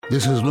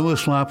This is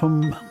Louis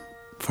Lapham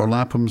for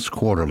Lapham's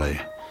Quarterly,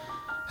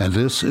 and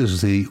this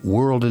is the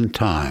World in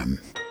Time.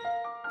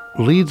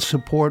 Lead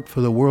support for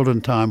the World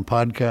in Time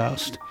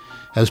podcast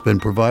has been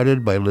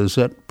provided by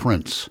Lisette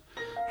Prince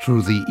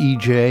through the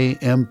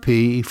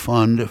EJMP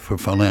Fund for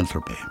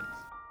Philanthropy.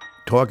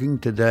 Talking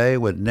today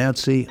with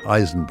Nancy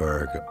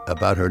Isenberg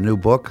about her new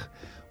book,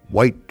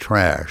 White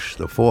Trash,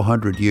 the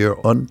 400-year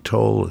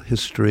Untold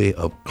History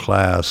of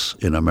Class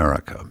in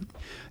America.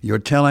 Your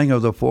telling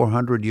of the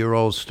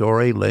 400-year-old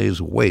story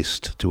lays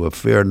waste to a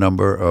fair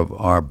number of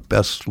our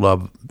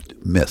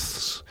best-loved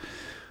myths.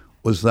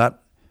 Was that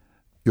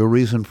your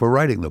reason for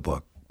writing the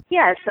book?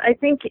 Yes, I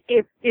think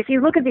if you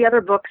look at the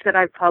other books that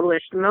I've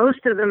published,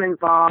 most of them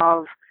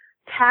involve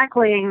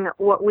tackling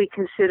what we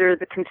consider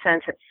the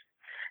consensus.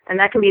 And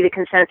that can be the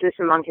consensus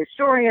among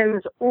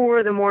historians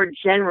or the more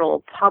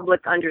general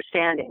public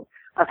understanding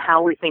of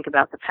how we think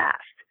about the past.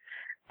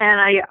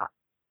 And I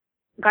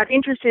got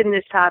interested in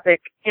this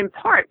topic in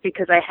part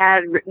because I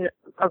had written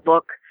a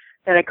book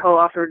that I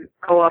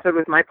co-authored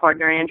with my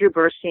partner, Andrew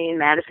Burstein,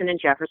 Madison and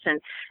Jefferson,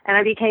 and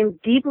I became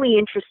deeply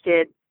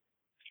interested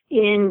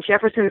in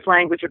Jefferson's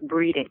language of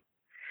breeding.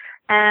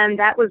 And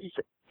that was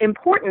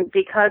important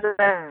because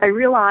I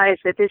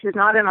realized that this is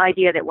not an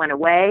idea that went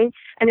away,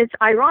 and it's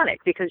ironic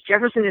because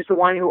Jefferson is the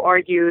one who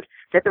argued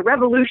that the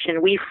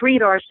Revolution, we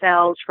freed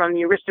ourselves from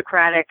the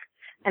aristocratic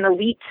and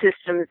elite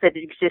systems that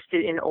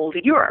existed in older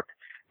Europe.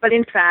 But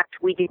in fact,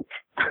 we didn't.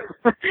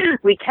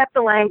 We kept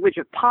the language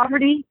of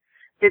poverty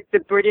that the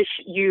British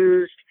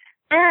used,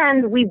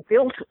 and we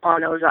built on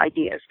those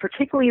ideas,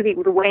 particularly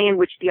the way in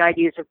which the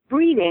ideas of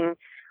breeding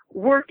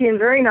worked in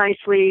very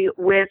nicely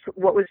with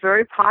what was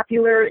very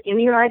popular in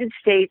the United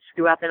States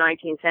throughout the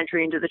 19th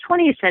century into the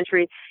 20th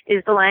century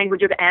is the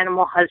language of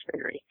animal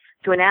husbandry,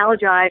 to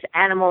analogize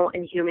animal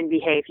and human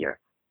behavior.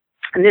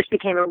 And this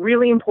became a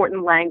really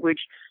important language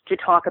to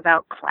talk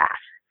about class.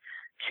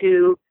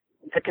 To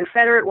the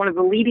Confederate, one of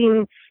the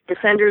leading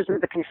defenders of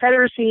the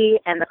Confederacy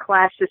and the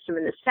class system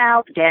in the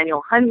South,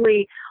 Daniel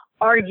Hundley,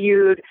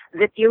 argued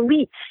that the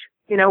elites,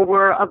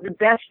 were of the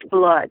best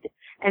blood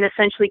and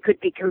essentially could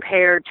be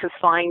compared to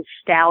fine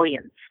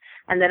stallions.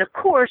 And then, of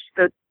course,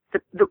 the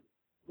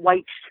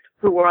whites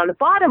who were on the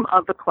bottom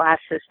of the class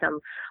system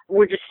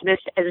were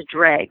dismissed as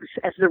dregs,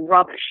 as the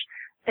rubbish,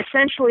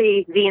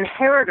 essentially the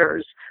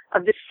inheritors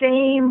of the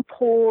same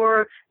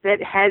poor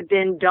that had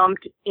been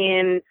dumped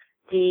in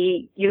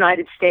the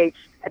United States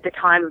at the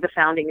time of the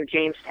founding of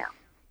Jamestown.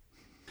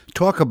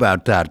 Talk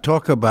about that.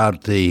 Talk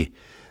about the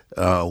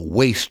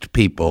waste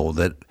people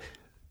that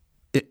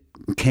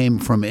came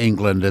from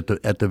England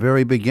at the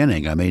very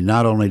beginning. I mean,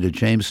 not only to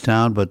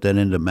Jamestown, but then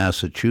into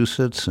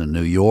Massachusetts and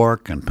New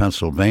York and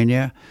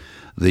Pennsylvania.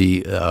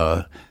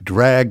 The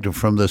dragged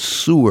from the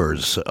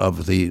sewers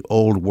of the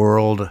old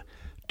world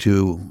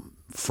to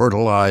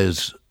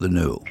fertilize the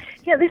new.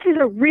 Yeah, this is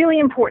a really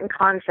important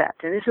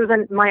concept, and this was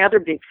my other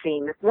big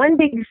theme. One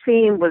big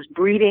theme was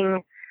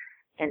breeding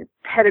and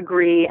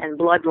pedigree and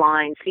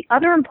bloodlines. The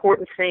other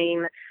important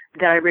theme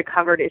that I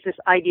recovered is this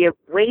idea of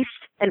waste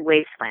and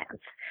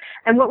wastelands.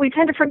 And what we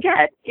tend to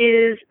forget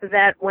is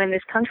that when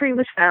this country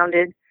was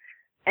founded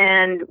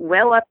and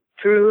well up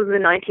through the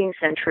 19th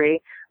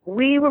century,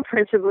 we were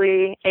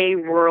principally a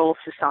rural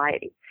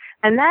society.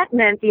 And that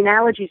meant the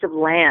analogies of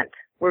land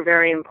were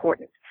very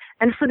important.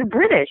 And for the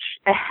British,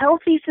 a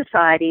healthy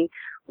society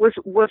was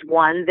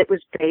one that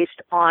was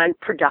based on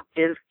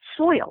productive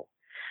soil.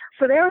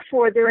 So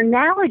therefore, their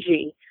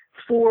analogy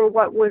for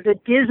what was a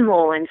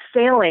dismal and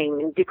failing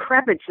and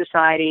decrepit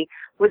society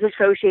was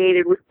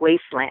associated with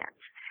wastelands.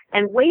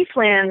 And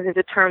wastelands is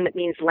a term that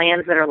means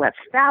lands that are left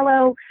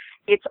fallow.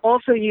 It's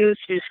also used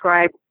to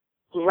describe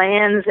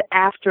lands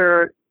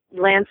that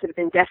have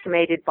been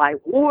decimated by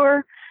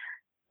war.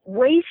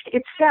 Waste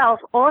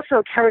itself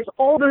also carries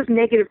all those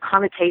negative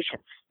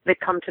connotations that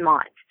come to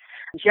mind.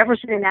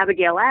 Jefferson and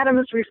Abigail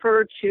Adams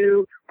referred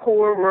to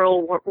poor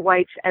rural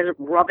whites as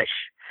rubbish.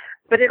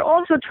 But it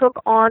also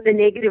took on the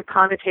negative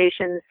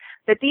connotations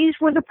that these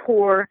were the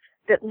poor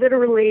that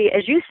literally,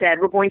 as you said,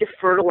 were going to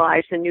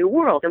fertilize the new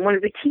world. And one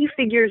of the key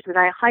figures that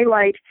I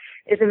highlight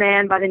is a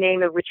man by the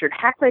name of Richard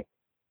Hakluyt,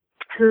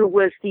 who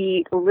was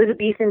the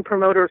Elizabethan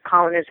promoter of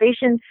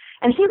colonization.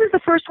 And he was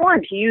the first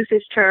one to use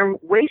this term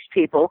waste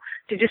people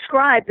to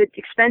describe the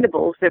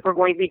expendables that were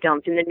going to be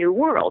dumped in the new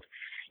world.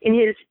 In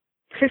his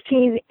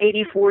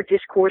 1584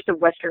 Discourse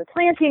of Western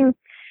Planting,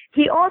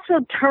 he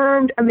also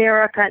termed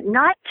America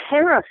not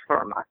terra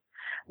firma,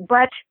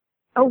 but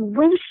a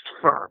waste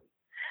firm.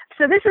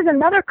 So this is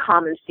another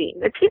common theme,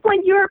 that people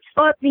in Europe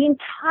thought the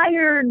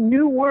entire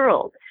New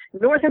World,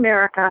 North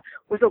America,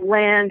 was a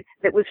land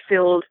that was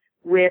filled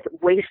with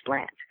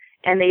wasteland,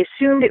 and they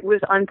assumed it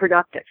was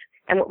unproductive.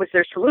 And what was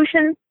their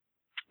solution?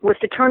 Was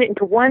to turn it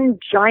into one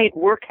giant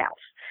workhouse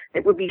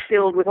that would be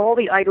filled with all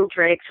the idle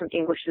dregs from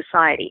English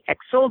society,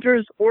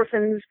 ex-soldiers,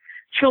 orphans,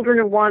 children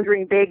of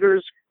wandering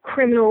beggars,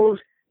 criminals,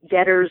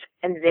 debtors,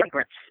 and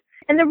vagrants.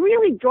 And the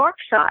really dark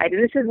side,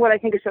 and this is what I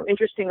think is so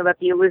interesting about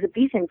the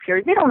Elizabethan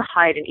period, they don't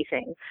hide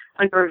anything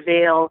under a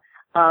veil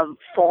of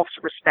false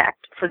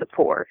respect for the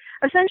poor.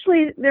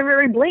 Essentially, they're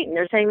very blatant.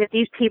 They're saying that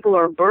these people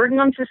are a burden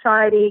on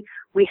society.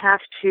 We have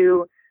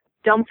to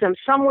dump them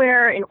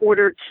somewhere in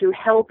order to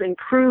help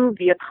improve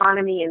the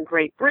economy in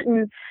Great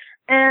Britain.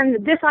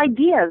 And this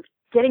idea of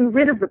getting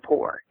rid of the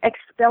poor,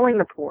 expelling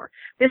the poor,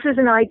 this is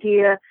an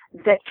idea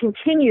that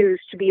continues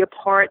to be a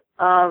part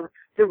of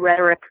the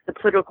rhetoric, the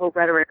political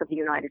rhetoric of the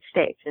United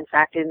States. In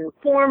fact, it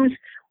informs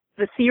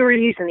the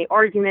theories and the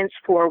arguments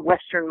for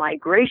Western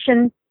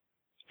migration.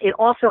 It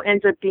also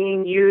ends up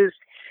being used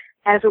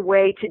as a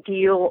way to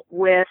deal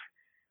with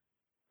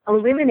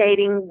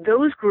eliminating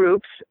those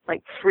groups,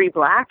 like free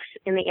blacks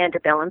in the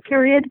antebellum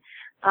period,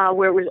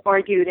 where it was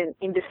argued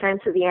in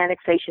defense of the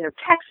annexation of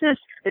Texas,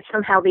 that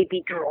somehow they'd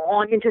be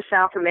drawn into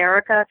South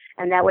America,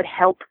 and that would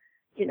help,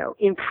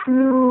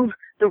 improve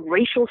the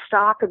racial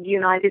stock of the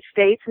United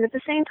States. And at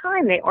the same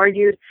time, they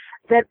argued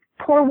that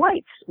poor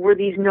whites were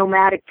these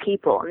nomadic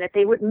people and that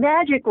they would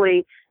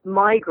magically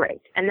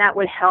migrate, and that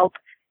would help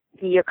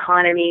the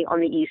economy on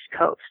the East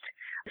Coast.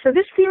 So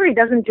this theory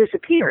doesn't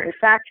disappear. In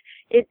fact,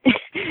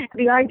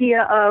 the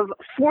idea of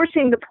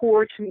forcing the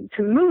poor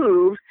to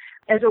move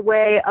as a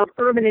way of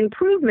urban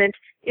improvement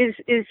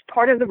is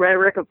part of the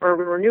rhetoric of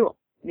urban renewal,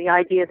 the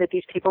idea that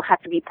these people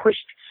have to be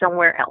pushed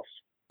somewhere else.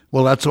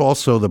 Well, that's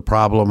also the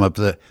problem of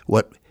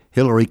what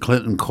Hillary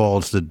Clinton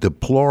calls the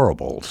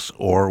deplorables,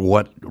 or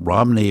what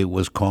Romney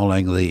was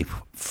calling the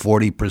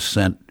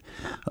 40%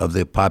 of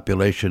the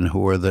population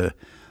who are the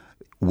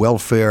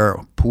welfare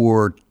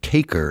poor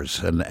takers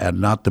and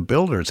not the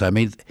builders. I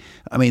mean,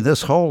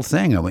 this whole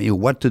thing,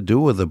 what to do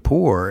with the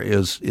poor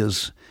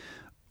is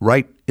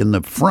right in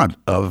the front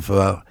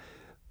of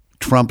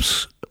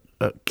Trump's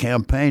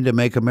campaign to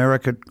make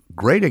America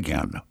great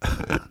again.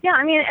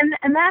 Yeah,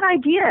 and that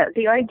idea,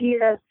 the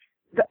idea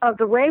of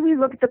the way we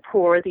look at the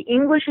poor, the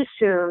English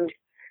assumed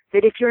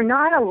that if you're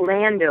not a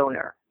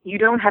landowner, you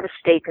don't have a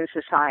stake in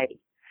society.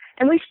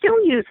 And we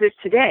still use this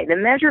today. The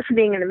measure for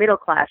being in the middle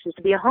class is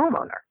to be a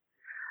homeowner.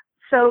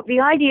 So the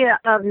idea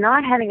of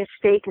not having a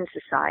stake in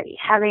society,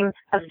 having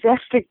a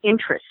vested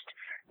interest,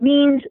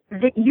 means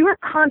that your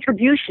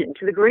contribution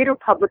to the greater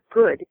public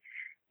good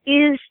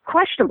is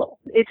questionable.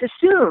 It's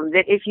assumed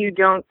that if you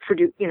don't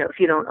produce, if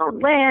you don't own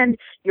land,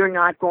 you're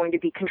not going to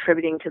be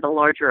contributing to the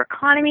larger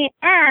economy,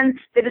 and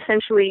that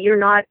essentially you're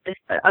not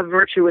a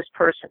virtuous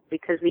person,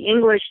 because the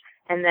English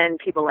and then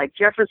people like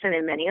Jefferson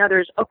and many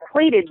others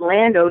equated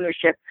land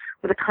ownership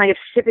with a kind of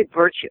civic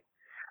virtue.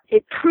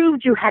 It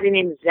proved you had an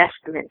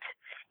investment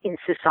in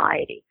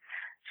society.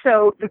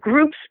 So the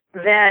groups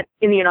that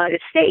in the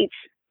United States,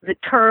 the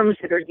terms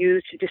that are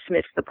used to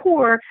dismiss the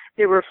poor,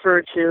 they're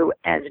referred to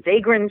as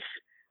vagrants,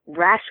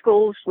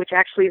 rascals, which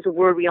actually is a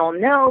word we all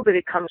know, but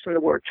it comes from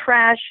the word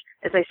trash.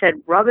 As I said,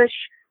 rubbish,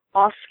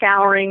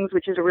 off-scourings,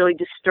 which is a really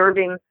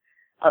disturbing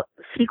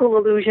fecal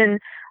illusion,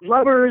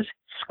 lubbers,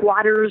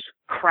 squatters,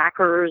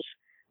 crackers,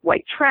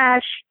 white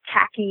trash,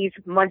 khakis,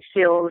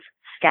 mudsills,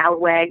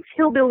 scalawags,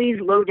 hillbillies,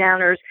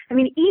 lowdowners.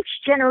 Each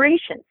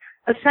generation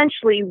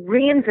essentially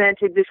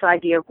reinvented this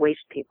idea of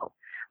waste people,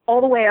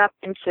 all the way up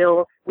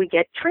until we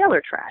get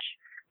trailer trash,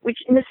 which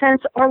in a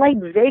sense are like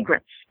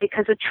vagrants,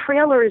 because a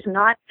trailer is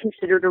not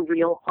considered a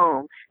real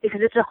home,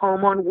 because it's a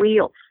home on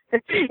wheels.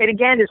 It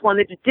again is one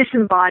that's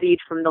disembodied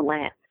from the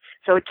land.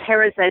 So it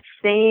carries that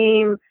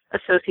same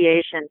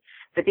association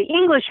that the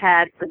English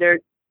had for their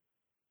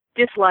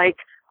dislike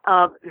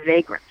of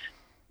vagrants.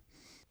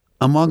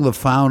 Among the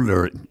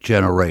founder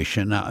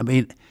generation,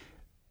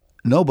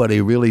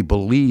 nobody really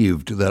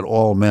believed that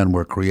all men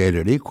were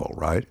created equal,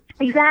 right?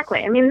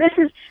 Exactly.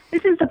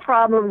 This is the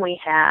problem we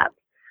have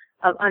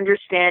of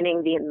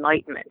understanding the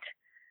Enlightenment.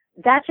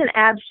 That's an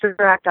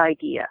abstract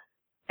idea.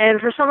 And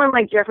for someone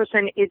like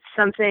Jefferson, it's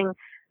something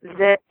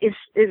that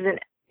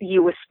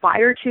you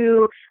aspire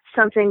to,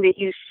 something that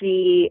you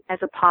see as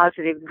a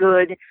positive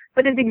good.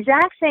 But at the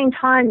exact same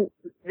time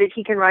that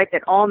he can write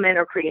that all men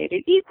are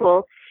created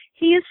equal,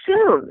 he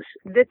assumes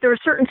that there are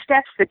certain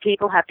steps that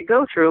people have to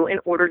go through in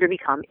order to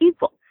become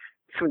equal.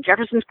 From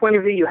Jefferson's point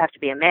of view, you have to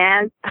be a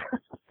man.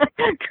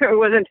 There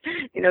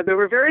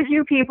were very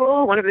few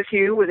people. One of the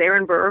few was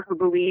Aaron Burr, who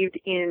believed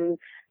in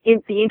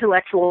the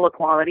intellectual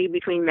equality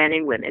between men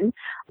and women.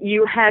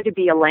 You had to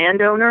be a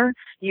landowner.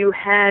 You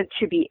had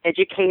to be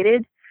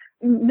educated.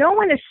 No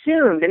one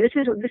assumed, and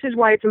this is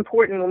why it's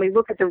important when we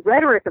look at the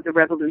rhetoric of the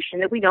revolution,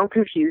 that we don't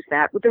confuse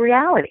that with the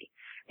reality.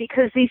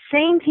 Because these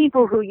same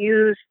people who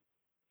use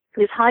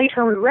this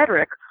high-toned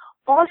rhetoric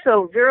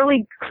also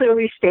very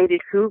clearly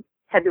stated who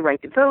had the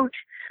right to vote,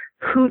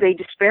 who they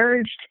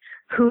disparaged,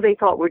 who they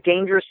thought were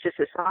dangerous to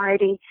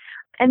society.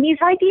 And these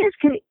ideas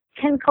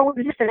can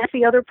coexist, and that's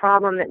the other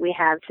problem that we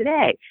have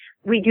today.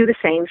 We do the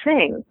same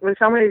thing. When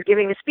someone is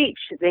giving a speech,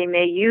 they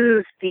may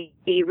use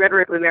the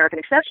rhetoric of American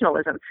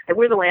exceptionalism, that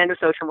we're the land of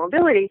social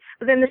mobility,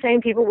 but then the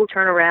same people will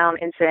turn around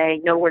and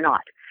say, no, we're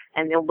not.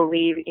 And they'll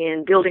believe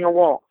in building a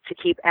wall to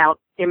keep out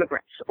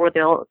immigrants, or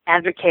they'll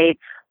advocate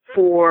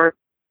for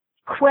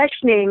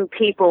questioning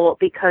people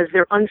because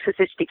they're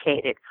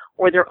unsophisticated,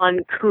 or they're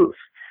uncouth,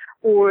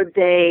 or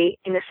they,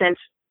 in a sense,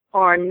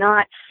 are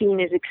not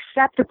seen as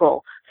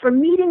acceptable for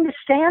meeting the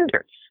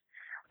standards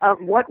of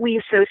what we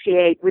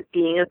associate with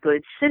being a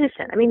good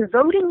citizen. I mean,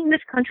 voting in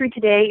this country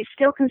today is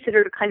still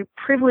considered a kind of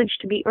privilege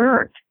to be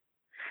earned,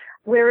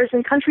 whereas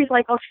in countries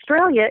like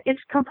Australia, it's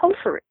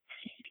compulsory.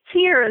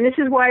 Here, and this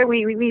is why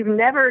we've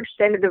never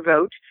extended the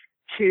vote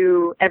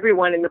to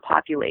everyone in the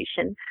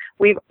population.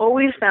 We've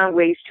always found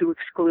ways to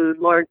exclude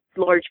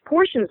large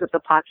portions of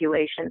the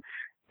population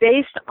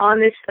based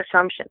on this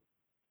assumption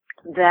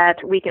that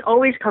we can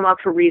always come up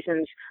for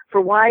reasons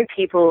for why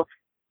people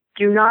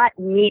do not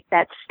meet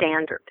that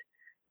standard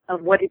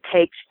of what it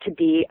takes to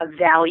be a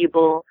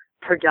valuable,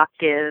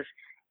 productive,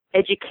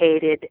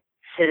 educated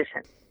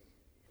citizen.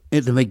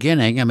 At the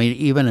beginning, I mean,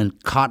 even in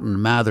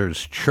Cotton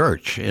Mather's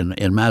church in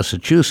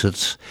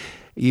Massachusetts,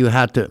 you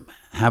had to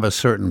have a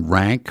certain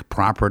rank,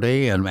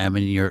 property, and I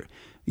mean,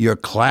 your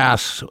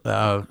class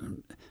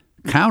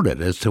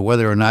counted as to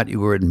whether or not you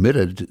were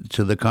admitted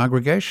to the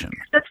congregation.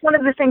 That's one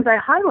of the things I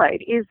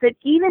highlight, is that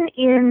even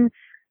in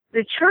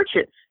the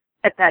churches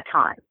at that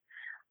time,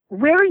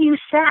 where you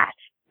sat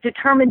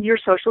determined your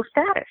social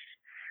status.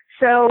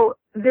 So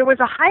there was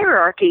a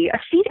hierarchy, a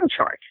seating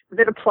chart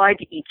that applied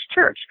to each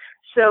church.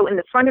 So in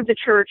the front of the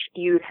church,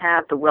 you'd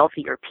have the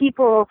wealthier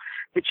people.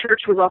 The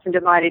church was often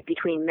divided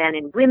between men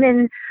and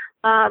women.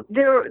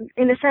 There,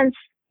 in a sense,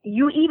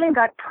 you even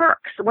got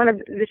perks. One of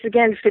this,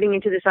 again, fitting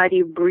into this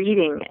idea of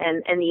breeding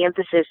and the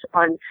emphasis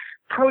on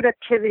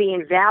productivity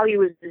and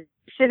value as a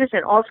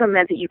citizen also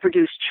meant that you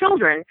produced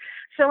children.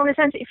 So in a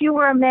sense, if you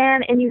were a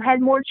man and you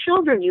had more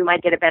children, you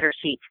might get a better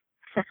seat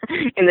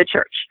in the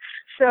church.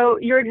 So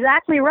you're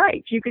exactly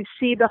right. You could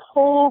see the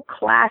whole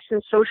class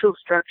and social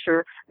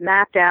structure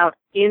mapped out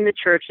in the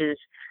churches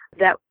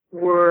that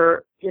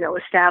were,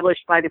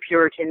 established by the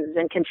Puritans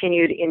and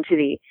continued into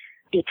the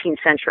 18th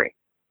century.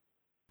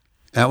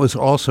 That was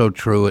also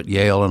true at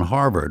Yale and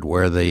Harvard,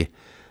 where the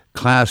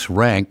class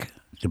rank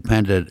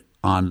depended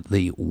on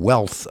the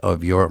wealth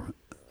of your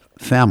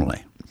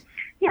family.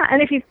 Yeah,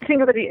 and if you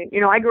think about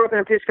I grew up an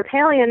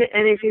Episcopalian,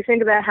 and if you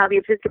think about how the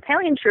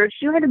Episcopalian church,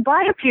 you had to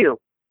buy a pew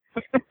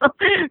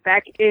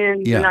back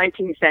in the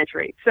 19th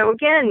century. So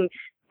again,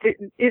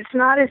 it's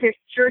not as if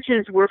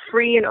churches were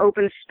free and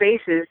open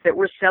spaces that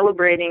were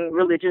celebrating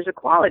religious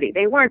equality.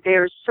 They weren't. They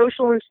were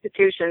social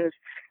institutions,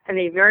 and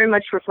they very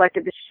much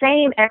reflected the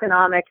same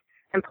economic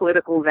and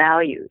political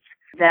values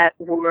that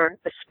were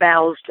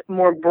espoused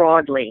more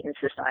broadly in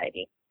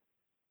society.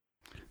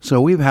 So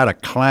we've had a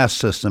class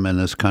system in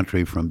this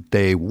country from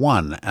day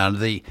one,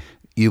 and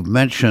you've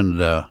mentioned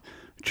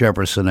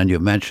Jefferson, and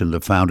you've mentioned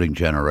the founding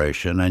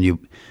generation, and you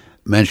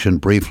mentioned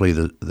briefly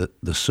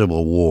the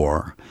Civil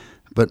War.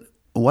 But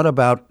what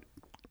about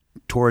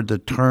toward the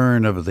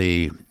turn of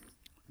the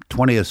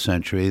 20th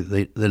century,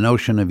 the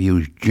notion of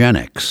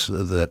eugenics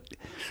that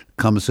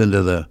comes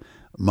into the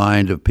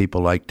mind of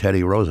people like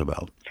Teddy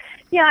Roosevelt?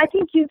 Yeah, I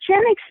think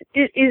eugenics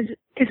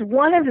is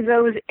one of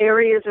those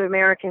areas of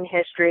American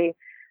history.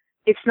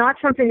 It's not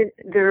something that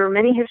there are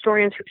many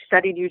historians who've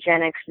studied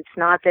eugenics. It's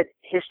not that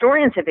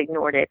historians have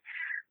ignored it,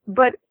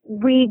 but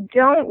we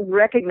don't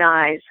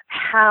recognize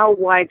how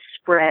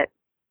widespread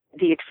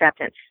the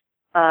acceptance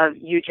of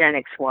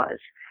eugenics was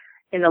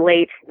in the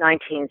late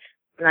 19th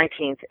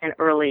and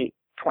early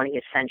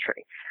 20th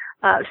century.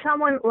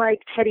 Someone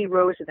like Teddy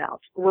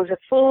Roosevelt was a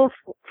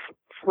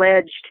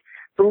full-fledged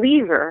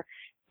believer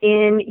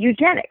in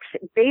eugenics.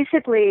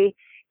 Basically,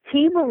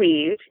 he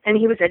believed, and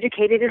he was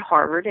educated at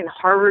Harvard, and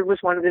Harvard was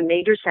one of the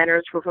major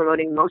centers for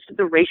promoting most of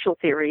the racial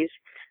theories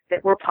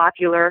that were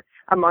popular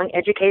among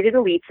educated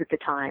elites at the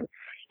time.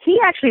 He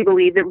actually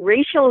believed that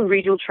racial and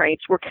regional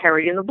traits were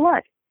carried in the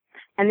blood,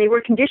 and they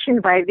were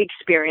conditioned by the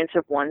experience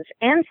of one's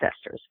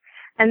ancestors.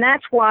 And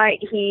that's why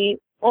he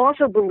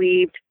also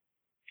believed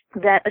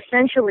that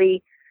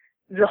essentially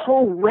the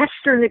whole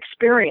Western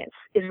experience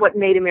is what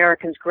made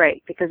Americans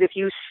great, because if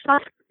you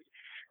suffered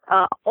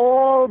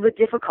all the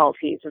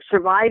difficulties of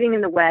surviving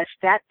in the West,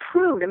 that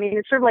proved,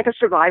 it's sort of like a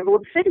survival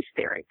of the fittest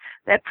theory,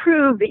 that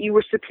proved that you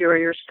were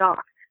superior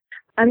stock.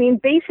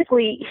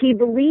 Basically, he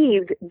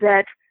believed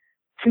that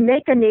to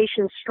make a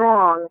nation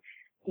strong,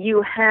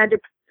 you had to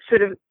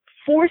sort of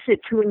force it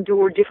to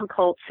endure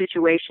difficult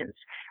situations.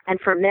 And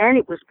for men,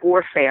 it was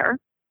warfare.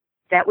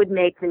 That would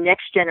make the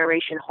next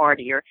generation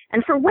hardier.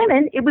 And for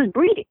women, it was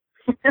breeding.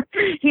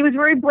 He was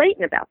very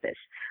blatant about this.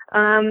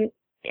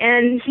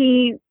 And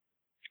he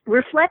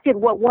reflected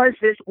what was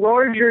this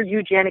larger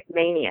eugenic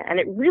mania, and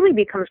it really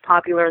becomes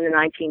popular in the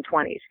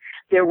 1920s.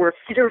 There were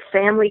fitter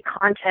family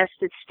contests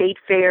at state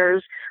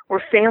fairs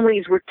where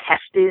families were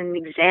tested and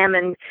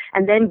examined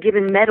and then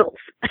given medals,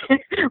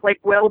 like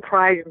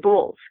well-prized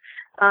bulls.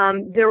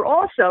 There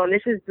also, and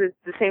this is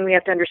the thing we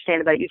have to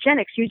understand about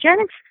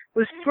eugenics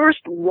was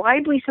first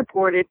widely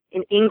supported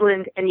in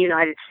England and the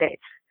United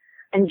States.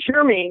 And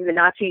Germany, the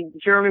Nazi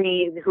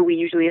Germany, who we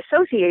usually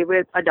associate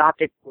with,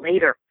 adopted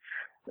later.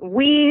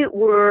 We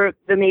were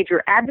the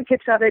major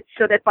advocates of it,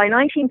 so that by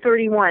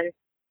 1931,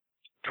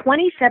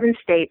 27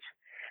 states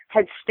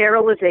had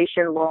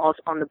sterilization laws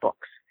on the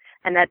books.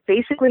 And that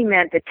basically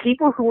meant that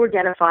people who were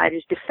identified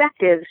as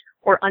defectives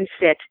or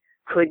unfit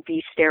could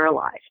be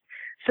sterilized.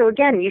 So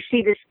again, you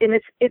see this, and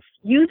it's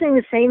using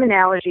the same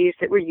analogies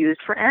that were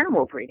used for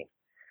animal breeding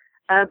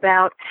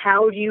about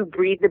how do you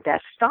breed the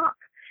best stock.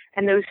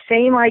 And those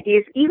same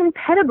ideas, even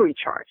pedigree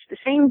charts, the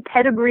same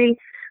pedigree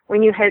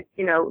when you had,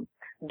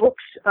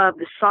 books of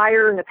the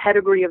sire and the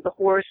pedigree of the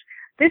horse.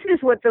 This is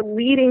what the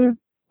leading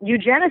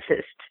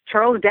eugenicist,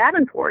 Charles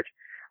Davenport,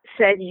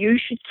 said you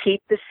should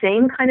keep the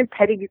same kind of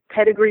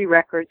pedigree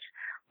records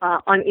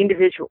on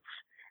individuals.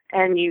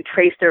 And you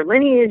trace their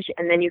lineage,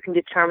 and then you can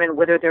determine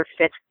whether they're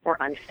fit or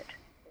unfit.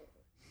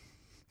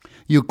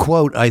 You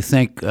quote, I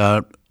think,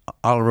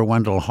 Oliver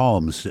Wendell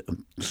Holmes,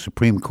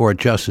 Supreme Court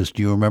Justice.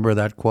 Do you remember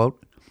that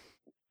quote?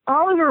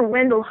 Oliver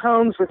Wendell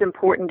Holmes was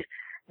important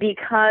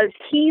because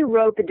he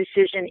wrote the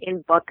decision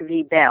in Buck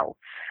v. Bell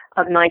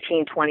of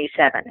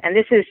 1927. And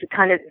this is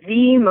kind of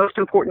the most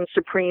important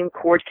Supreme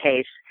Court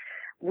case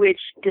which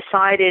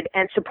decided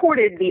and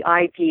supported the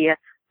idea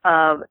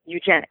of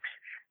eugenics.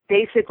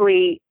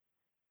 Basically,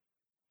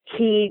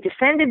 he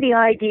defended the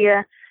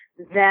idea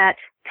that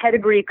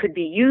pedigree could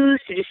be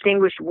used to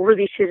distinguish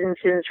worthy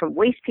citizens from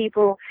waste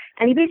people,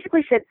 and he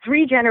basically said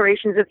 3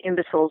 generations of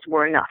imbeciles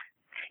were enough.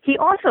 He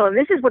also, and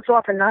this is what's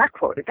often not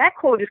quoted, that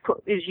quote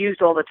is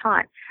used all the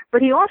time,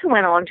 but he also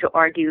went on to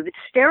argue that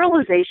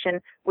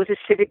sterilization was a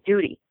civic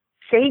duty,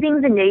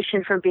 saving the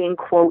nation from being,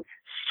 quote,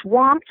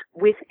 swamped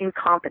with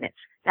incompetence.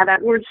 Now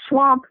that word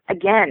swamp,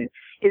 again,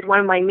 is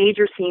one of my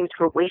major themes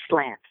for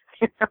wasteland.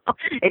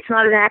 It's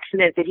not an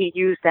accident that he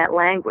used that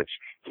language.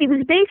 He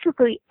was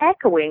basically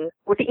echoing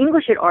what the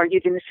English had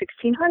argued in the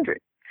 1600s.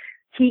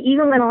 He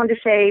even went on to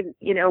say,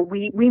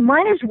 we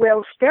might as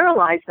well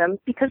sterilize them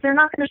because they're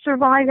not going to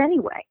survive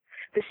anyway.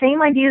 The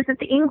same ideas that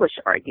the English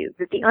argued,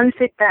 that the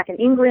unfit back in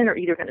England are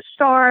either going to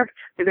starve,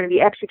 they're going to be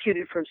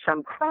executed for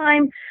some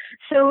crime.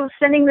 So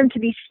sending them to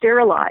be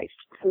sterilized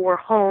for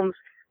homes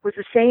was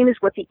the same as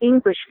what the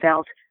English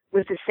felt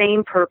was the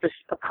same purpose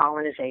of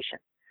colonization.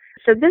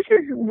 So this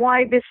is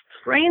why this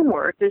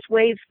framework, this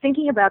way of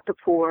thinking about the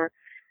poor,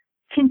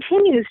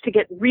 continues to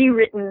get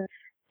rewritten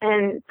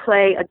and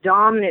play a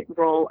dominant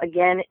role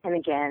again and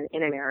again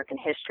in American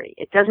history.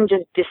 It doesn't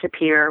just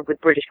disappear with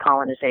British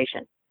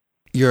colonization.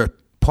 Your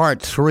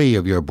part 3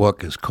 of your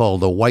book is called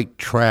The White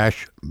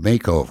Trash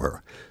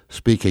Makeover,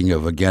 speaking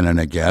of again and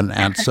again.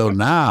 And so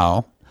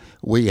now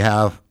we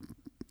have,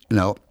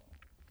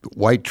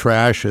 white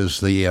trash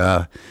is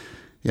the,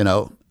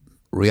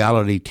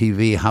 reality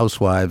TV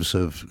housewives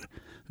of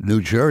New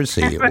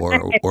Jersey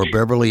or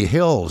Beverly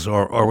Hills,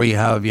 or we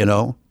have,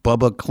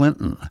 Bubba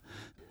Clinton.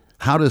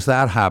 How does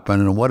that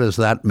happen, and what does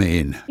that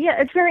mean? Yeah,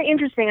 it's very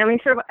interesting. I mean,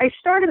 I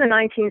started in the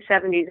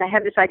 1970s, and I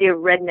had this idea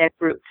of redneck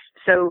roots.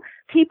 So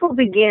people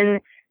begin,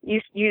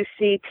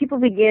 people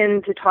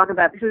begin to talk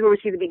about, this is where we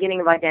see the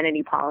beginning of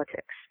identity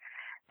politics.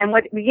 And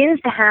what begins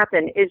to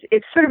happen is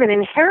it's sort of an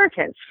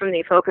inheritance from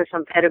the focus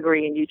on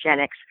pedigree and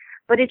eugenics,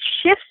 but it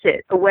shifts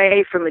it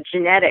away from a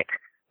genetic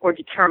or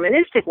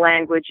deterministic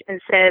language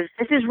and says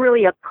this is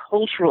really a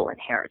cultural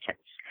inheritance.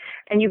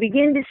 And you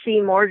begin to see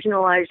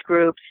marginalized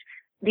groups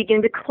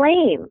begin to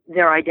claim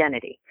their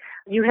identity.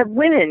 You have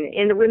women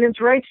in the women's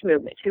rights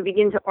movement who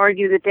begin to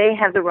argue that they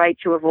have the right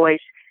to a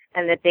voice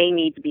and that they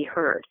need to be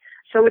heard.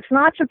 So it's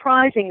not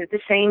surprising that the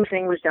same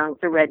thing was done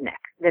with the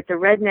redneck, that the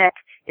redneck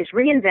is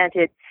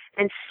reinvented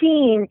and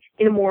seen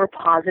in a more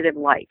positive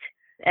light.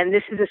 And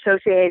this is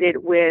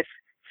associated with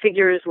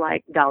figures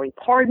like Dolly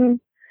Parton,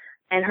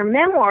 and her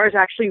memoir is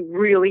actually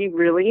really,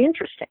 really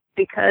interesting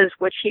because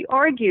what she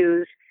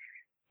argues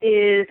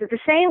is that the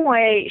same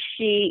way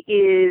she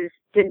is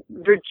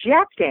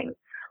rejecting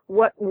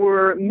what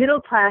were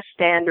middle-class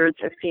standards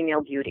of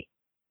female beauty.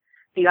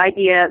 The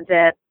idea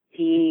that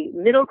the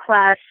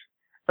middle-class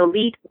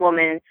elite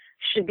woman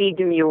should be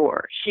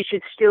demure. She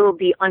should still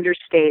be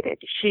understated.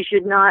 She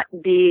should not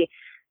be,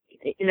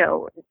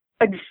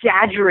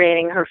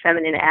 exaggerating her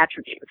feminine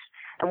attributes.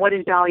 And what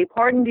does Dolly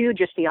Parton do?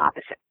 Just the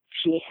opposite.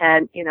 She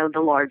had,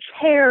 the large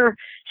hair.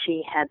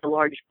 She had the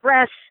large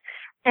breasts.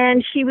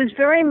 And she was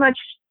very much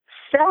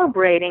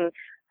celebrating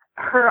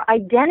her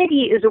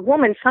identity as a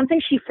woman,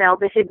 something she felt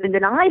that had been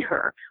denied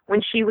her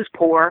when she was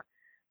poor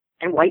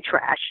and white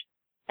trash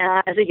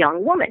as a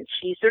young woman.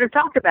 She sort of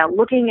talked about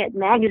looking at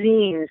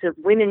magazines of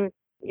women,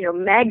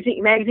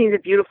 magazines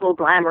of beautiful,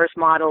 glamorous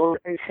models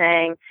and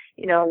saying,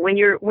 when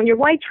you're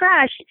white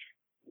trash,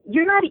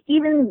 you're not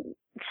even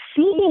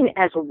seen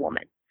as a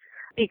woman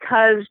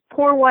because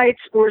poor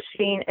whites were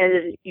seen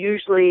as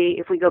usually,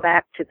 if we go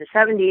back to the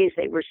 70s,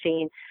 they were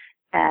seen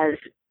as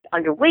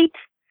underweight.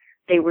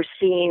 They were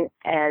seen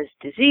as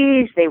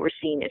diseased. They were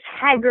seen as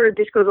haggard.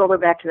 This goes all the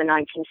way back to the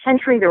 19th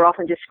century. They're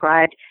often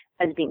described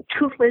as being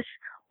toothless.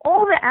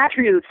 All the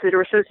attributes that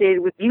are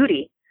associated with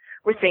beauty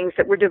were things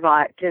that were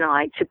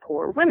denied to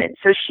poor women.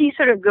 So she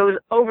sort of goes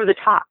over the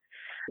top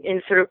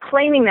in sort of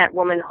claiming that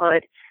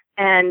womanhood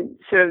and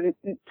sort of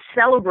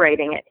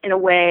celebrating it in a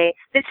way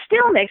that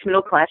still makes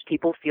middle-class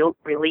people feel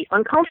really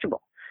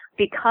uncomfortable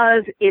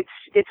because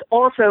it's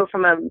also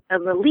from an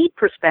elite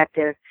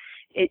perspective,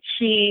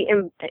 she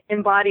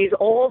embodies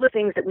all the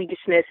things that we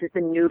dismiss as the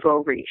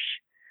nouveau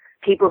riche,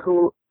 people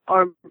who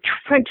are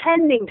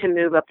pretending to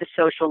move up the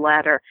social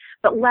ladder,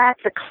 but lack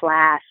the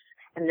class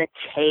and the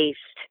taste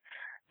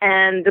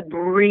and the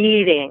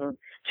breeding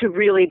to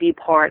really be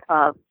part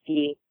of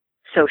the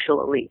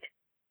social elite.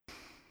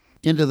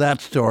 Into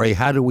that story,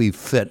 how do we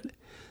fit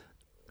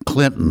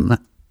Clinton,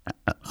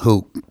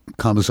 who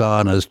comes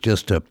on as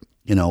just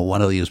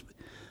one of these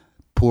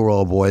poor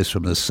old boys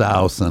from the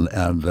South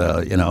and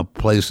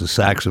plays the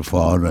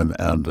saxophone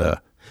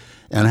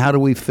and how do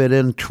we fit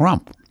in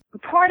Trump?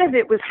 Part of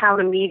it was how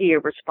the media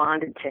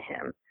responded to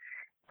him.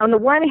 On the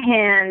one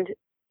hand,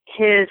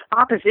 his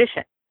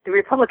opposition, the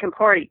Republican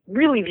Party,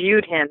 really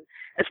viewed him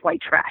as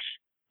white trash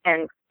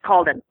and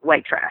called him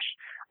white trash,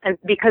 and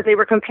because they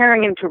were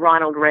comparing him to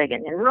Ronald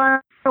Reagan, and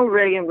Ronald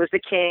Reagan was the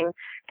king,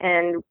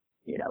 and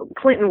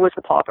Clinton was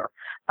the pauper.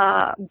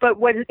 But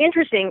what is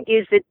interesting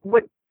is that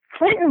what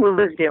Clinton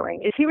was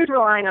doing is he was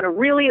relying on a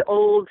really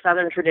old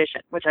Southern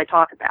tradition, which I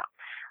talk about,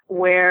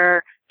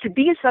 where to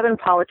be a Southern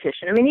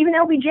politician, I mean, even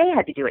LBJ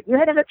had to do it. You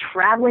had to have a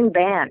traveling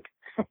band.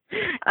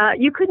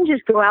 You couldn't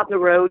just go out on the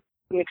road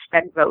and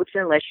expect votes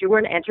unless you were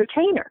an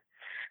entertainer.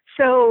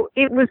 So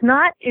it was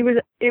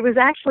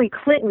actually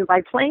Clinton,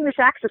 by playing the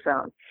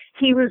saxophone,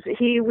 he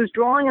was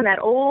drawing on that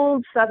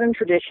old Southern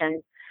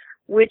tradition,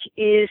 which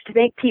is to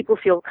make people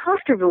feel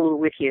comfortable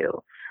with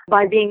you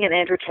by being an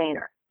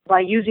entertainer,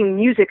 by using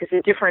music as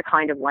a different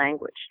kind of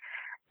language.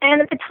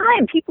 And at the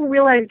time, people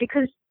realized,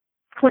 because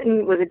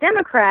Clinton was a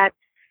Democrat,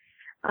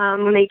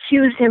 when they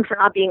accused him for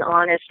not being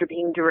honest or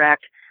being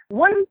direct,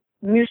 one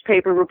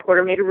newspaper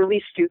reporter made a really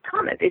astute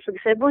comment. Basically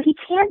said, well, he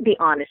can't be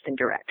honest and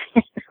direct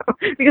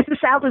because the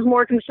South is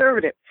more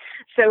conservative.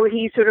 So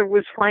he sort of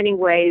was finding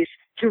ways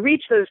to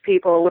reach those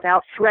people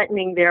without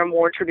threatening their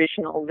more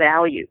traditional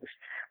values.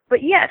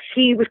 But yes,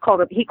 he called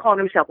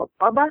himself a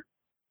bubba,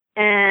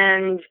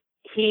 and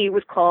he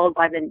was called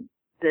by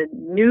the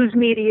news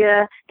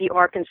media the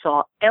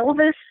Arkansas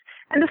Elvis.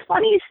 And the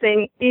funniest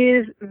thing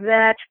is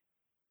that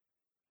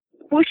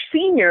Bush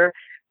Sr.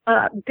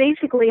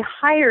 Basically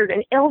hired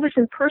an Elvis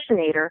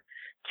impersonator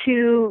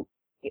to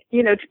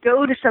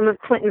go to some of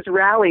Clinton's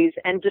rallies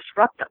and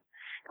disrupt them.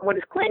 And what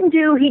does Clinton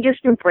do? He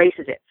just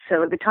embraces it.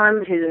 So at the time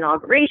of his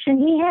inauguration,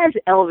 he has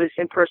Elvis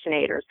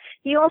impersonators.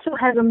 He also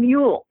has a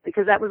mule,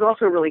 because that was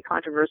also really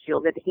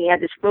controversial, that he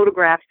had this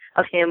photograph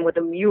of him with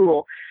a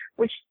mule,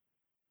 which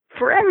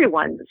for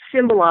everyone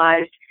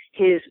symbolized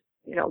his,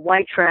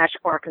 white trash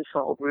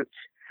Arkansas roots.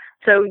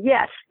 So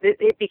yes,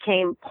 it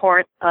became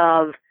part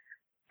of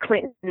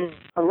Clinton's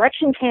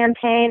election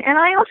campaign, and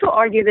I also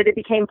argue that it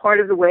became part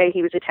of the way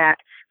he was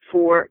attacked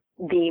for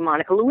the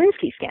Monica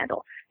Lewinsky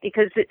scandal,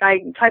 because I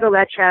titled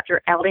that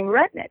chapter Outing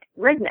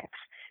Rednecks.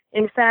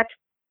 In fact,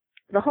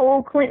 the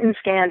whole Clinton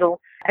scandal,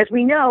 as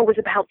we know, was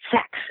about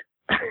sex.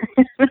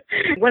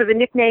 One of the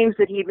nicknames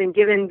that he'd been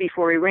given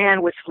before he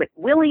ran was Slick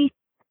Willie,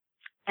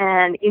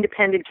 and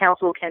independent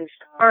counsel Ken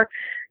Starr,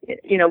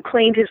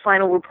 claimed his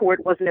final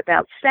report wasn't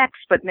about sex,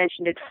 but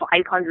mentioned it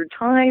 500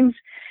 times.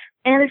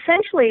 And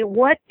essentially it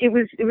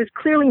was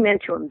clearly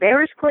meant to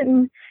embarrass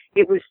Clinton.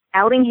 It was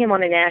outing him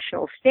on a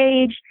national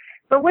stage.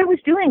 But what it was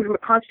doing from a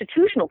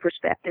constitutional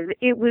perspective,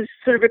 it was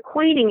sort of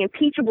equating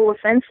impeachable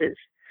offenses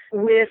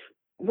with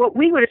what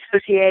we would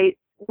associate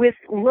with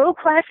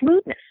low-class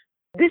lewdness.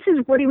 This is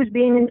what he was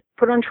being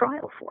put on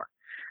trial for.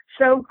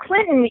 So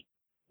Clinton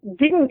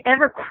didn't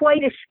ever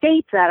quite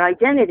escape that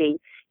identity,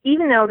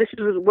 even though this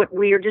was what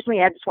weird, just let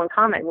me add this one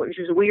comment, which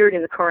was weird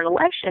in the current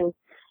election.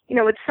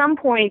 At some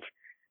point,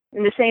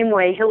 in the same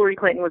way Hillary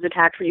Clinton was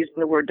attacked for using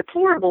the word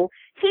deplorable,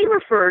 he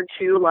referred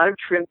to a lot of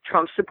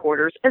Trump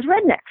supporters as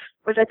rednecks,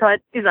 which I thought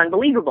is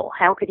unbelievable.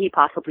 How could he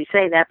possibly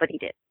say that? But he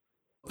did.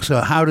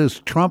 So how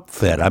does Trump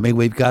fit? I mean,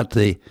 we've got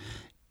the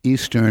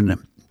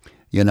Eastern,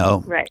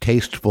 right,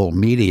 tasteful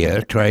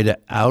media trying to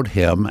out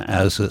him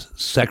as a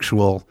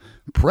sexual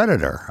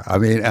predator. I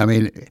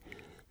mean,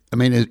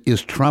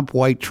 is Trump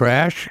white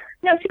trash?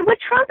 No, see, what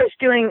Trump is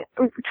doing,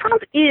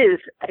 Trump is,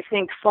 I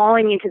think,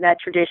 falling into that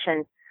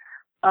tradition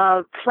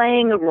of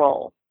playing a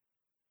role.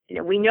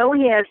 We know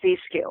he has these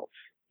skills.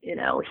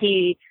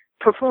 He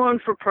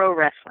performed for pro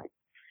wrestling.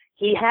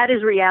 He had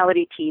his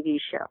reality TV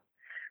show.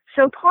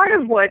 So part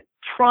of what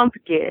Trump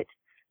did,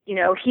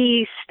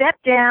 he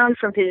stepped down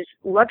from his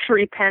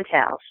luxury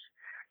penthouse,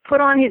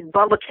 put on his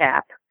bubba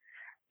cap,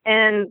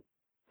 and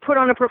put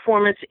on a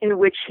performance in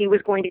which he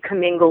was going to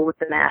commingle with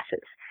the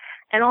masses.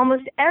 And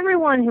almost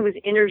everyone who was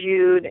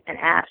interviewed and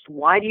asked,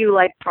 why do you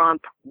like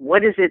Trump?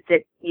 What is it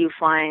that you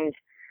find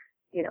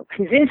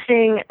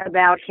convincing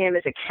about him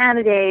as a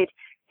candidate?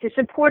 His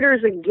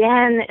supporters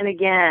again and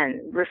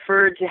again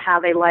referred to how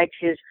they liked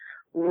his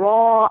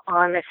raw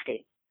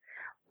honesty.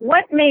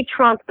 What made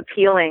Trump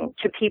appealing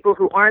to people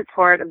who aren't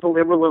part of the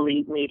liberal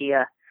elite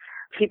media,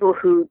 people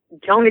who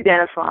don't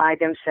identify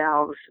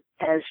themselves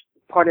as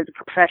part of the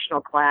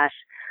professional class,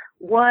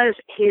 was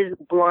his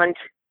blunt,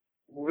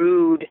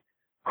 rude,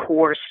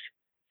 coarse,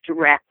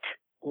 direct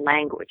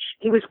language.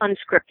 He was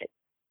unscripted.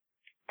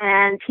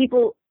 And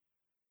people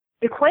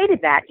equated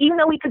that, even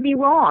though he could be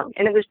wrong.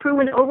 And it was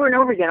proven over and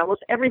over again,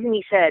 almost everything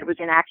he said was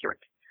inaccurate,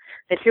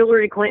 that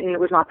Hillary Clinton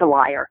was not the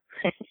liar.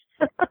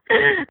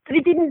 But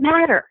it didn't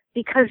matter,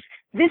 because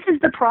this is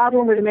the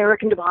problem with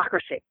American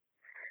democracy.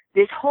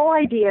 This whole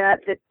idea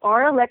that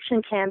our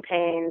election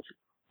campaigns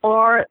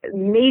are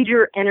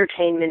major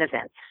entertainment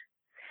events.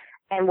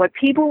 And what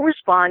people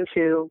respond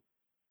to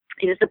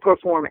is the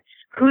performance.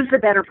 Who's the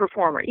better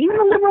performer? Even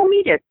the liberal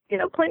media.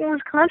 Clinton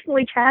was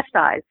constantly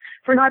chastised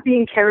for not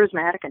being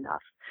charismatic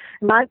enough,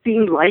 not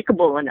being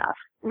likable enough.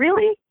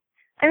 Really?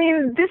 I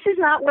mean, this is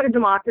not what a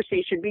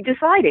democracy should be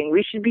deciding.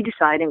 We should be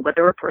deciding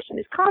whether a person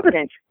is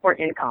competent or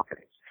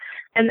incompetent.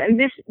 And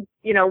this,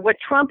 what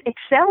Trump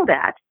excelled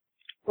at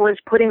was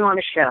putting on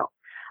a show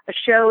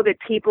that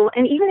people,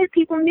 and even if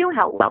people knew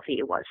how wealthy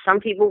he was, some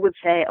people would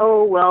say,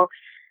 oh, well,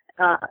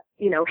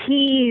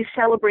 he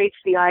celebrates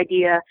the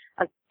idea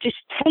of just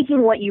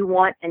taking what you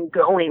want and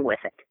going with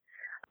it.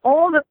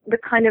 All the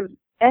kind of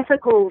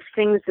ethical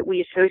things that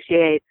we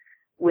associate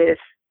with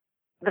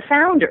the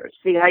founders,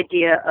 the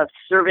idea of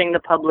serving the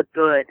public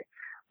good,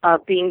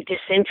 of being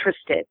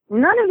disinterested,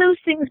 none of those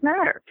things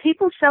matter.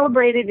 People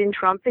celebrated in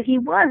Trump that he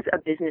was a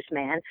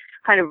businessman,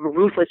 kind of a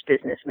ruthless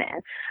businessman,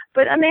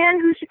 but a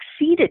man who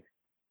succeeded.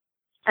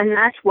 And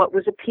that's what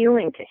was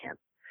appealing to him.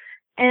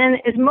 And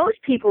as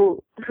most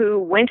people who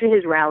went to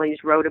his rallies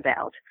wrote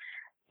about,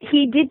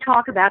 he did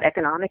talk about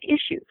economic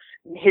issues.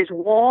 His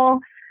wall,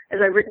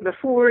 as I've written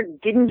before,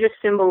 didn't just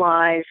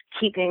symbolize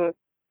keeping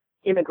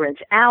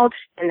immigrants out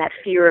and that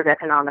fear of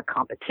economic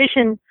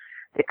competition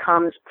that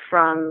comes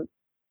from,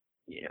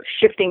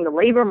 shifting the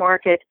labor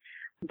market,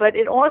 but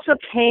it also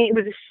it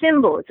was a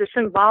symbol. It's a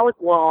symbolic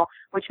wall,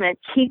 which meant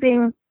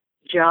keeping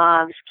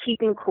jobs,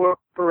 keeping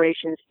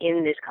corporations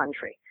in this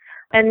country.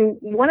 And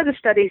one of the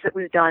studies that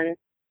was done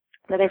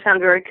that I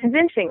found very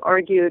convincing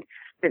argued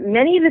that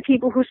many of the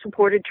people who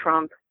supported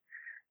Trump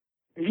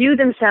view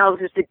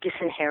themselves as the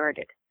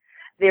disinherited.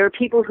 They are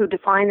people who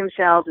define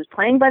themselves as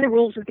playing by the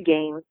rules of the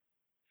game,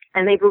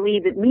 and they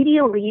believe that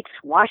media elites,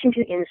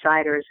 Washington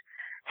insiders,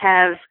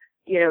 have,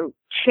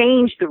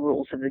 changed the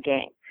rules of the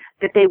game,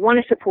 that they want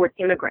to support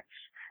immigrants,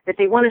 that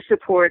they want to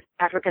support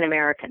African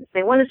Americans.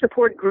 They want to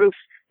support groups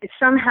that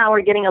somehow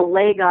are getting a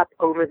leg up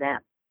over them.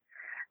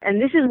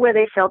 And this is where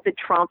they felt that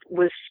Trump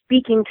was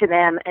speaking to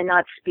them and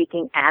not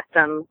speaking at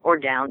them or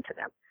down to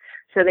them.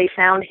 So they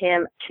found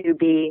him to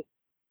be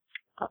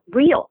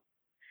real.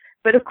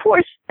 But of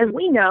course, as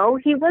we know,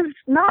 he was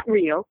not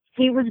real.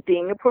 He was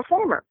being a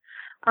performer.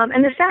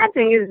 And the sad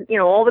thing is,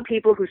 all the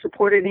people who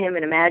supported him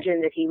and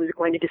imagined that he was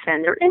going to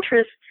defend their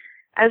interests,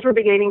 as we're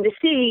beginning to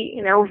see,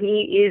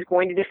 he is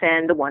going to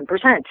defend the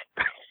 1%.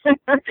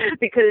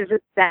 Because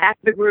that's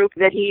the group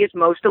that he is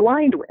most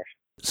aligned with.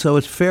 So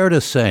it's fair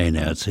to say,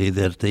 Nancy,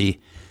 that the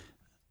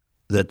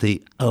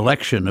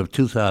election of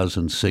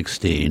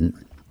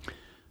 2016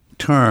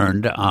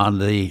 turned on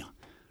the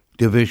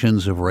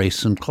divisions of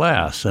race and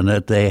class, and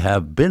that they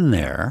have been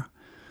there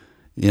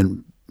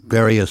in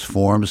various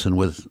forms and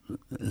with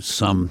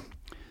some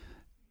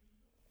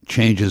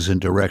changes in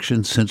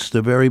direction since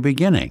the very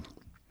beginning.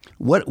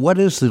 What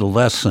is the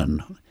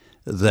lesson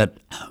that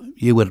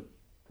you would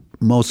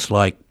most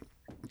like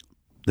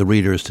the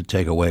readers to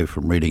take away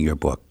from reading your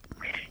book?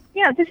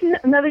 Yeah, this is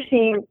another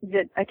theme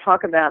that I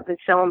talk about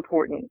that's so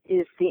important,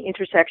 is the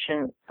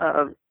intersection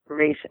of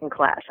race and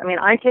class. I mean,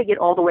 I take it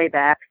all the way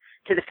back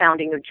to the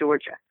founding of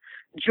Georgia.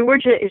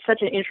 Georgia is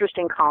such an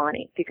interesting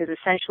colony because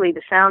essentially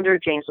the founder,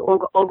 James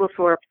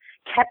Oglethorpe,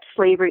 kept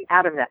slavery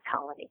out of that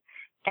colony.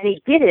 And he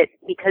did it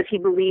because he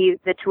believed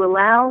that to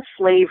allow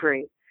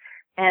slavery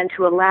and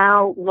to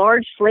allow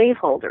large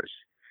slaveholders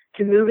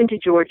to move into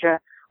Georgia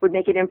would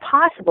make it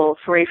impossible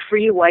for a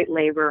free white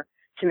labor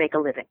to make a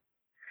living.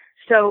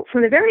 So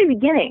from the very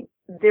beginning,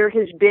 there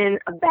has been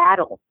a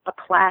battle, a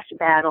class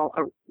battle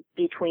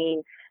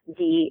between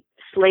the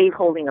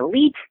slaveholding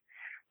elite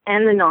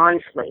and the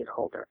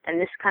non-slaveholder. And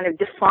this kind of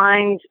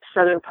defines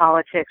Southern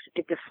politics.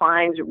 It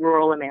defines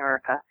rural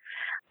America.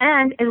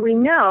 And as we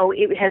know,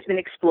 it has been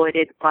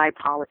exploited by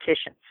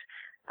politicians.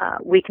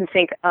 We can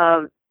think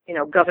of,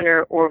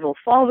 Governor Orville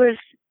Faubus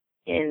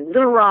in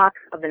Little Rock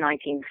of the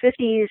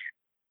 1950s,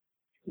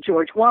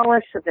 George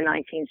Wallace of the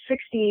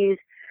 1960s.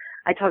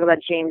 I talk about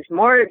James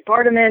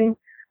Bartman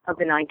of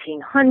the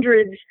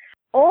 1900s.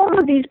 All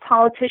of these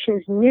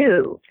politicians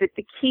knew that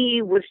the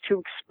key was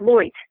to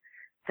exploit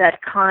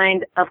that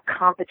kind of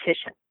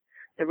competition,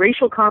 the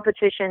racial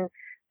competition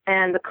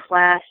and the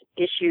class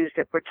issues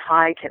that were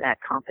tied to that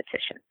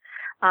competition.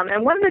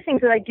 And one of the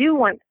things that I do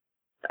want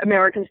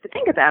Americans to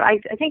think about, I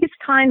think it's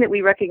time that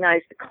we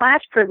recognize that class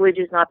privilege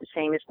is not the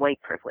same as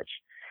white privilege,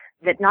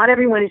 that not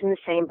everyone is in the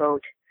same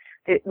boat,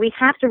 that we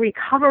have to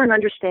recover an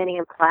understanding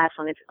of class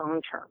on its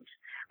own terms.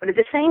 But at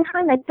the same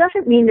time, that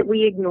doesn't mean that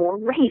we ignore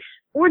race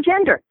or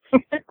gender.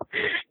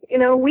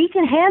 We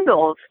can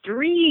handle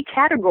 3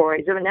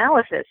 categories of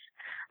analysis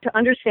to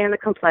understand the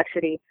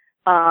complexity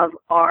of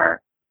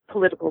our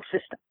political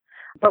system.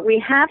 But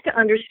we have to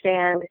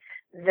understand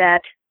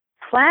that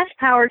class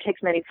power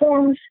takes many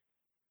forms.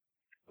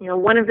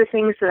 One of the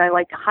things that I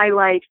like to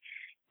highlight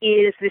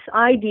is this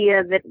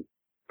idea that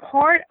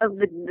part of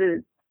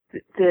the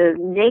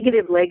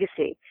negative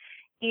legacy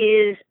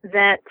is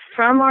that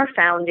from our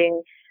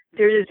founding,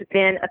 there's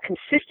been a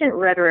consistent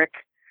rhetoric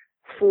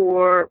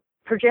for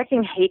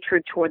projecting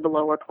hatred toward the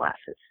lower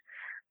classes.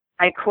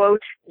 I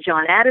quote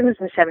John Adams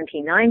in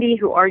 1790,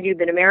 who argued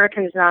that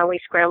Americans not only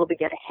scrambled to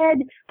get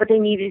ahead, but they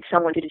needed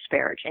someone to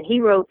disparage. And he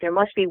wrote, "There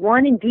must be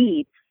one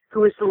indeed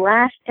who is the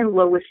last and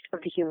lowest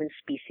of the human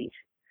species."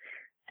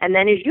 And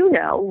then, as you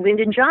know,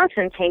 Lyndon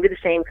Johnson came to the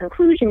same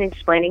conclusion in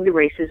explaining the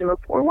racism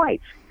of poor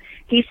whites.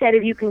 He said,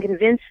 if you can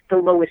convince the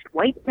lowest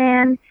white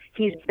man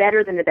he's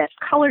better than the best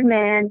colored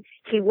man,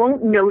 he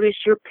won't notice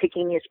you're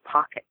picking his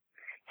pocket.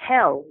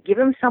 Hell, give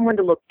him someone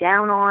to look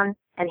down on,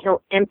 and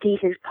he'll empty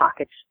his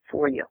pockets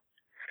for you.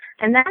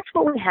 And that's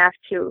what we have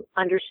to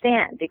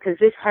understand, because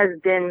this has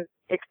been,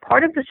 it's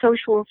part of the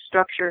social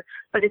structure,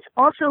 but it's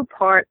also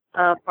part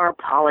of our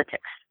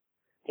politics.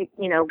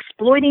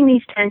 Exploiting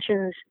these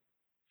tensions,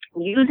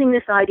 using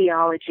this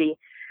ideology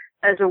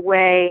as a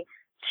way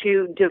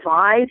to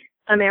divide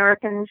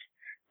Americans,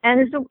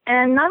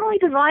 and not only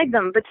divide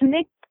them, but to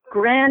make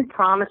grand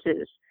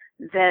promises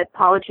that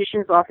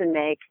politicians often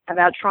make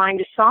about trying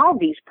to solve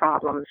these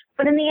problems,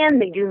 but in the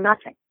end they do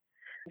nothing,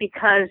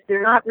 because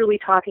they're not really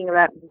talking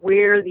about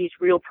where these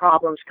real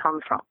problems come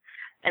from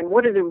and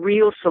what are the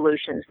real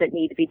solutions that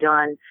need to be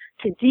done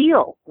to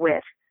deal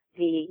with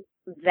the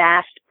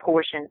vast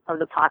portion of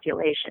the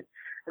population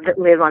that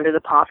live under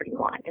the poverty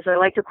line. As I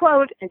like to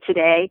quote, and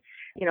today,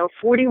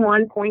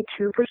 41.2%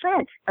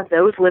 of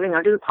those living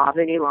under the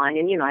poverty line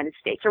in the United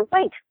States are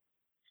white.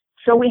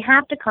 So we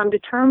have to come to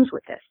terms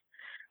with this.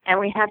 And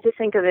we have to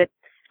think of it,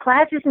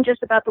 class isn't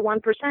just about the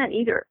 1%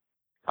 either.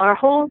 Our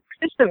whole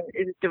system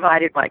is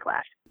divided by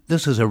class.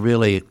 This is a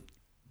really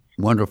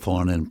wonderful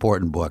and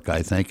important book,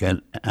 I think,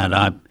 and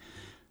I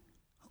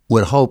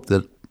would hope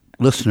that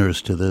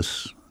listeners to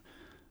this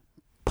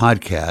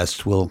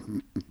podcast will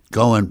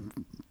go and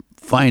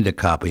find a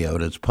copy of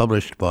it. It's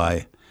published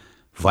by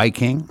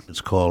Viking.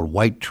 It's called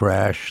White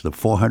Trash, the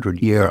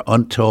 400-Year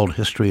Untold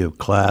History of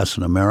Class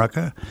in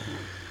America.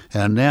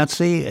 And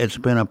Nancy, it's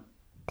been a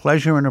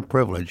pleasure and a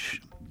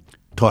privilege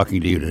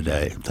talking to you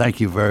today. Thank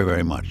you very,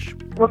 very much.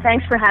 Well,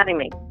 thanks for having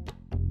me.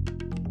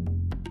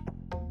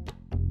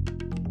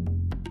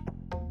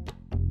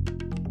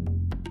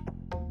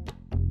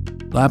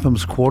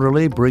 Lapham's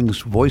Quarterly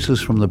brings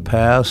voices from the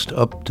past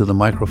up to the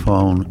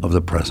microphone of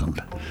the present.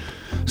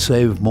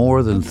 Save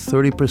more than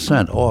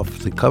 30% off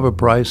the cover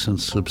price and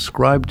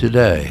subscribe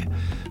today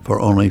for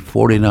only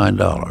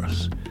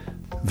 $49.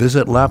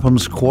 Visit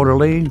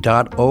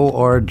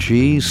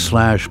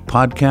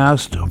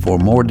laphamsquarterly.org/podcast for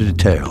more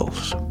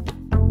details.